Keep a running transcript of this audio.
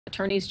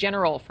Attorneys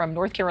general from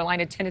North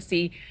Carolina,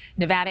 Tennessee,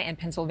 Nevada, and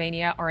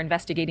Pennsylvania are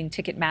investigating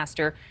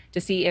Ticketmaster to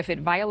see if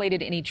it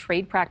violated any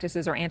trade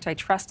practices or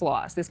antitrust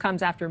laws. This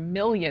comes after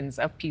millions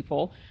of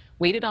people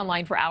waited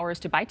online for hours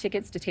to buy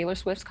tickets to Taylor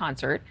Swift's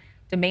concert.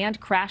 Demand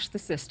crashed the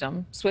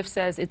system. Swift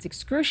says it's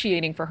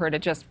excruciating for her to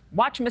just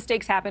watch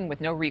mistakes happen with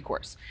no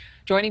recourse.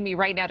 Joining me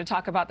right now to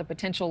talk about the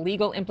potential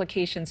legal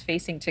implications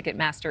facing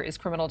Ticketmaster is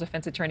criminal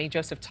defense attorney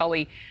Joseph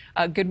Tully.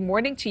 Good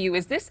morning to you.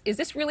 Is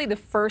this really the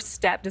first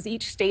step? Does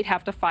each state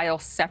have to file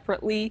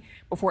separately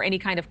before any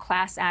kind of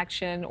class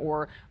action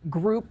or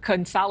group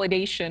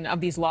consolidation of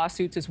these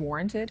lawsuits is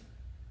warranted?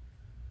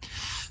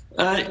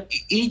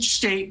 Each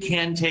state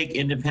can take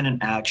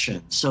independent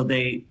action. So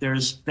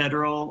there's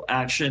federal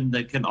action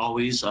that can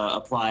always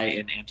apply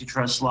in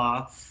antitrust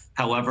law.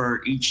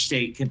 However, each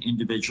state can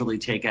individually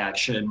take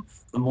action.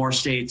 The more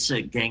states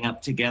that gang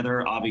up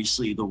together,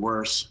 obviously, the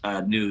worse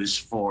news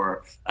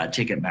for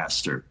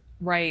Ticketmaster.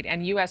 Right.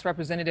 And U.S.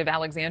 Representative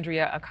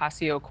Alexandria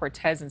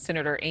Ocasio-Cortez and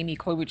Senator Amy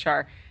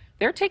Klobuchar,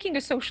 they're taking to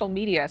social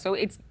media. So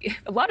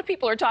a lot of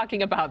people are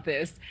talking about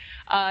this,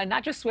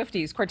 not just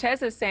Swifties.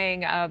 Cortez is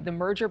saying the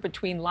merger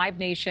between Live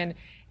Nation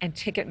and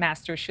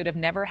Ticketmaster should have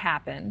never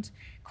happened.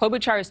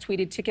 Klobuchar has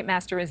tweeted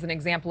Ticketmaster is an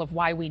example of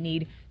why we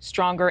need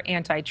stronger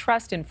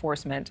antitrust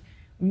enforcement.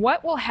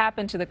 What will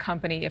happen to the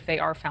company if they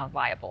are found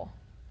liable?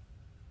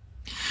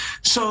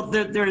 So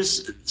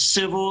there's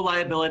civil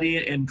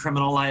liability and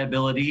criminal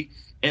liability.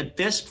 At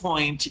this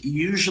point,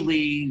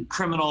 usually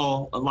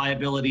criminal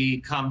liability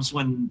comes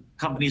when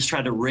companies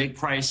try to rig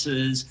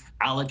prices,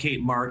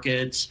 allocate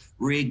markets,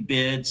 rig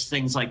bids,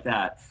 things like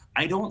that.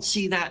 I don't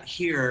see that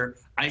here.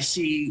 I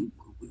see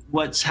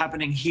what's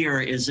happening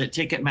here is that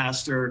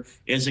Ticketmaster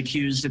is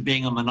accused of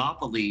being a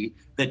monopoly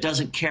that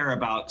doesn't care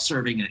about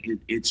serving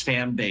its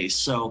fan base.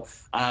 So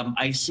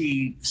I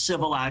see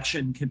civil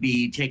action could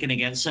be taken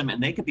against them,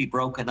 and they could be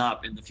broken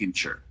up in the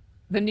future.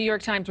 The New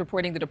York Times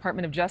reporting the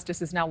Department of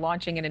Justice is now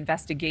launching an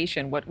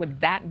investigation. What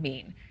would that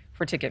mean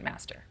for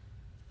Ticketmaster?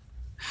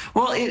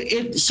 Well,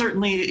 it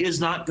certainly is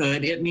not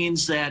good. It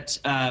means that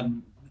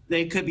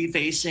they could be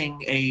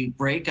facing a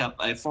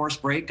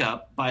forced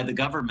breakup by the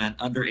government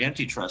under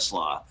antitrust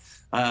law,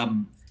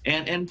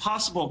 and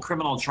possible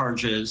criminal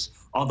charges,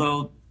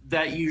 although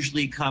that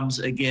usually comes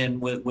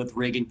again with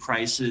rigging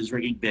prices,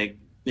 rigging big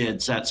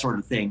bids, that sort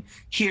of thing.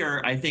 Here,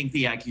 I think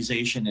the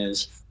accusation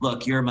is,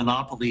 look, you're a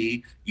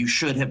monopoly. You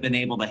should have been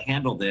able to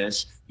handle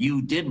this.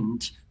 You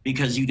didn't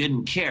because you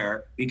didn't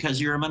care, because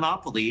you're a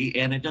monopoly,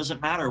 and it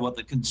doesn't matter what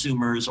the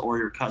consumers or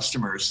your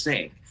customers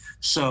think.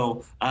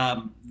 So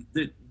I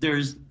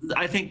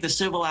think the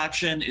civil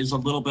action is a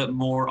little bit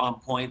more on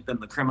point than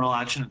the criminal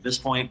action at this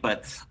point,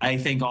 but I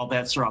think all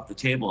bets are off the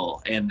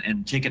table, and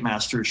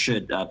Ticketmaster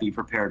should be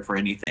prepared for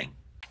anything.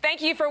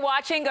 Thank you for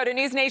watching. Go to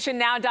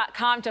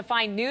newsnationnow.com to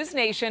find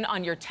NewsNation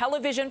on your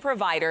television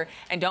provider.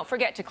 And don't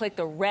forget to click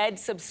the red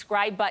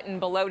subscribe button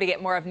below to get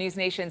more of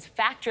NewsNation's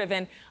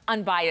fact-driven,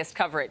 unbiased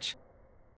coverage.